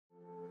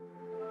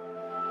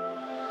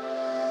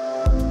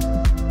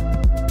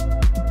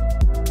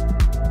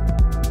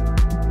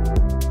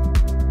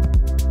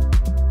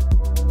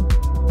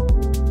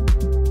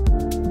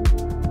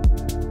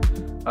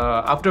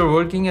After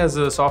working as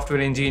a software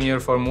engineer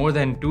for more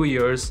than 2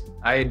 years,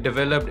 I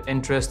developed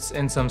interests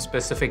in some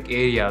specific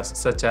areas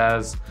such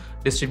as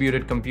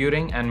distributed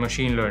computing and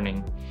machine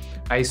learning.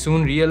 I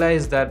soon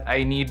realized that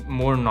I need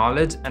more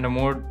knowledge and a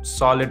more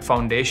solid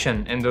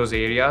foundation in those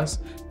areas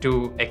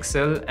to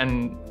excel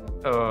and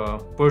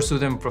pursue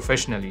them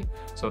professionally.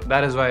 So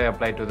that is why I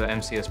applied to the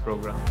MCS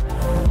program.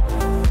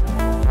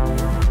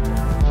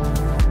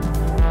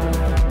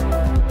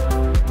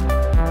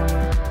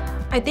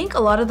 I think a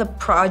lot of the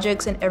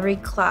projects in every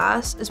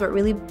class is what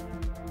really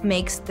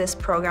makes this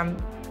program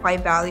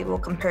quite valuable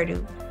compared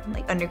to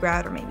like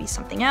undergrad or maybe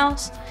something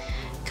else,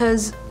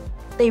 because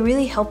they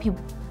really help you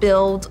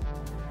build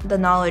the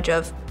knowledge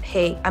of,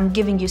 hey, I'm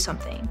giving you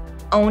something,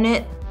 own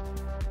it,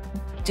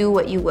 do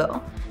what you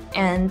will.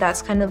 And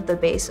that's kind of the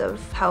base of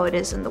how it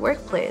is in the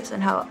workplace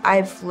and how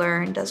I've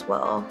learned as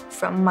well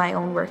from my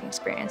own work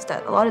experience,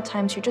 that a lot of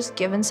times you're just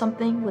given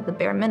something with the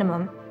bare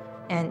minimum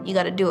and you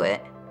gotta do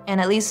it. And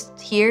at least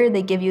here,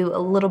 they give you a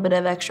little bit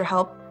of extra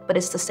help, but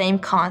it's the same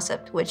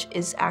concept, which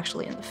is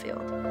actually in the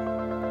field.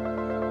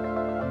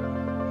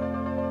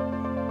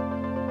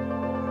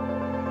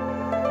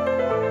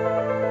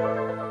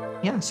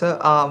 Yeah,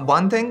 so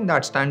one thing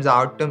that stands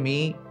out to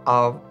me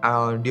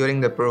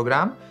during the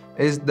program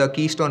is the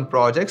keystone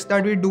projects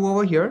that we do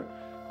over here.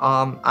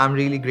 I'm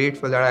really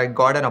grateful that I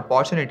got an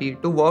opportunity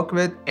to work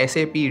with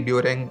SAP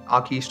during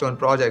our keystone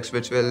projects,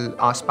 which will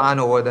span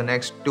over the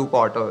next 2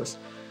 quarters.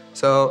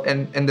 So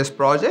in this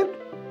project,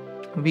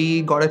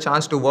 we got a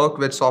chance to work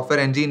with software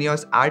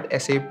engineers at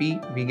SAP.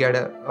 We get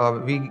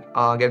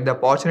the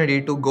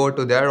opportunity to go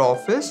to their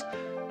office,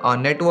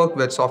 network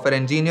with software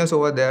engineers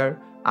over there,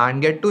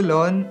 and get to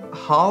learn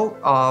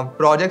how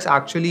projects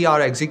actually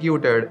are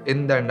executed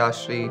in the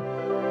industry.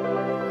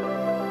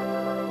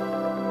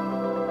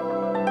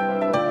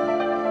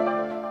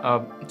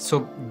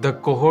 So the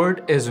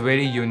cohort is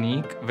very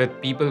unique,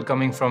 with people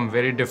coming from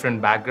very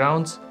different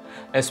backgrounds.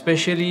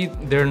 Especially,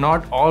 they're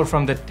not all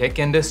from the tech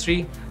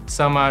industry.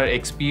 Some are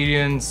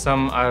experienced,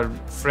 some are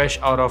fresh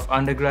out of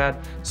undergrad.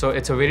 So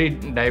it's a very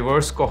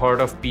diverse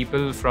cohort of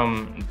people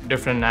from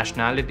different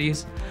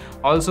nationalities.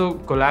 Also,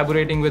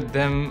 collaborating with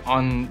them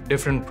on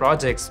different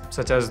projects,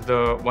 such as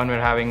the one we're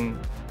having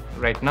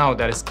right now,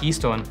 that is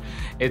Keystone,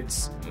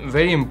 it's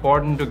very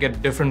important to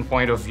get different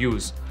point of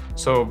views.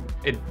 So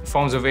it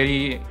forms a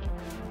very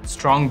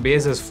strong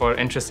basis for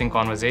interesting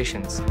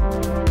conversations.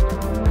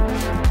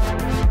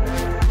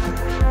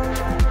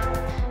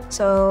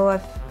 So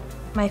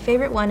my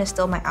favorite one is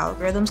still my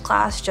algorithms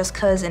class, just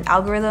because in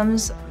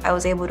algorithms, I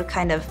was able to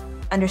kind of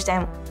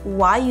understand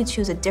why you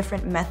choose a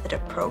different method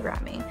of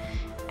programming.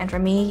 And for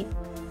me,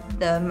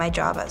 my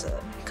job as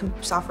a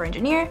software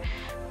engineer,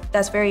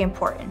 that's very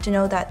important to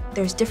know that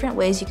there's different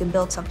ways you can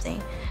build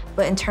something.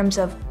 But in terms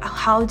of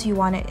how do you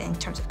want it in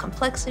terms of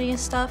complexity and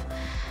stuff,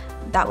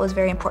 that was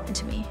very important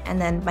to me. And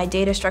then my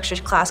data structures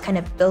class kind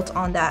of built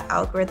on that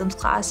algorithms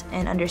class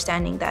and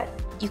understanding that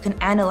you can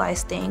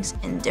analyze things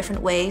in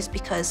different ways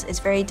because it's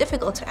very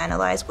difficult to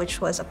analyze,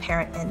 which was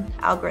apparent in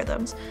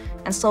algorithms.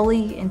 And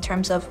slowly, in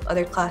terms of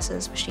other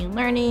classes, machine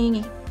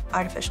learning,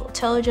 artificial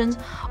intelligence,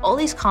 all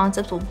these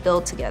concepts will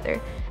build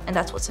together, and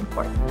that's what's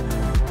important.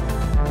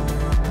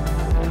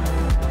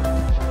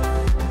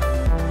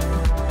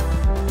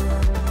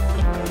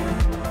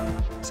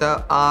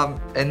 So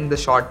in the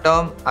short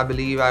term, I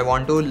believe I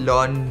want to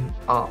learn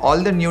all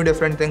the new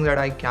different things that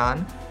I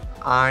can.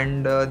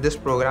 And this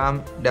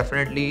program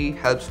definitely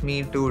helps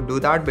me to do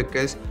that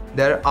because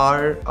there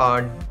are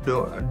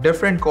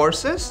different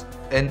courses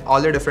in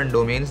all the different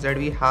domains that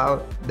we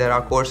have. There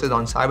are courses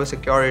on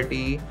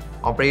cybersecurity,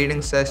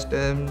 operating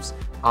systems,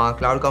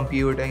 cloud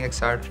computing,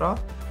 etc.,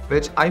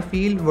 which I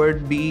feel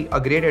would be a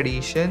great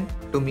addition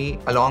to me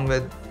along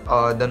with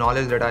the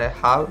knowledge that I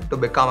have to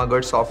become a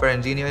good software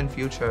engineer in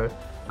future.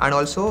 And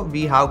also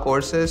we have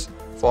courses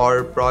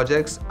for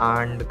projects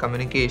and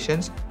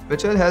communications,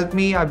 which will help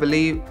me, I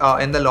believe,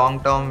 in the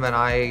long term when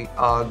I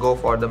go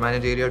for the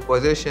managerial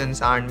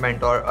positions and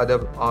mentor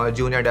other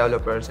junior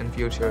developers in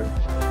future.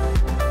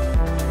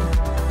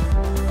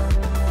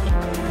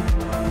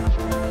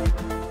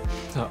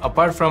 So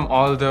apart from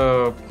all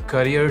the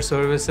career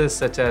services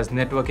such as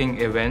networking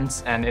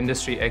events and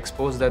industry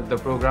expos that the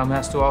program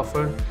has to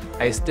offer,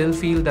 I still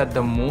feel that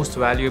the most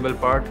valuable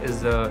part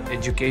is the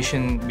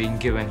education being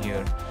given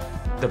here.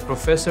 The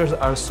professors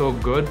are so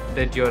good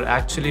that you're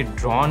actually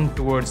drawn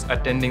towards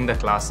attending the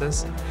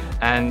classes,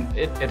 and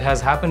it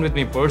has happened with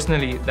me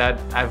personally that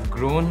I've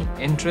grown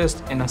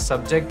interest in a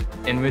subject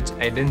in which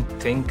I didn't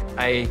think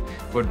I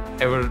would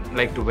ever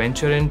like to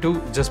venture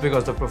into just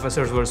because the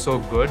professors were so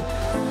good.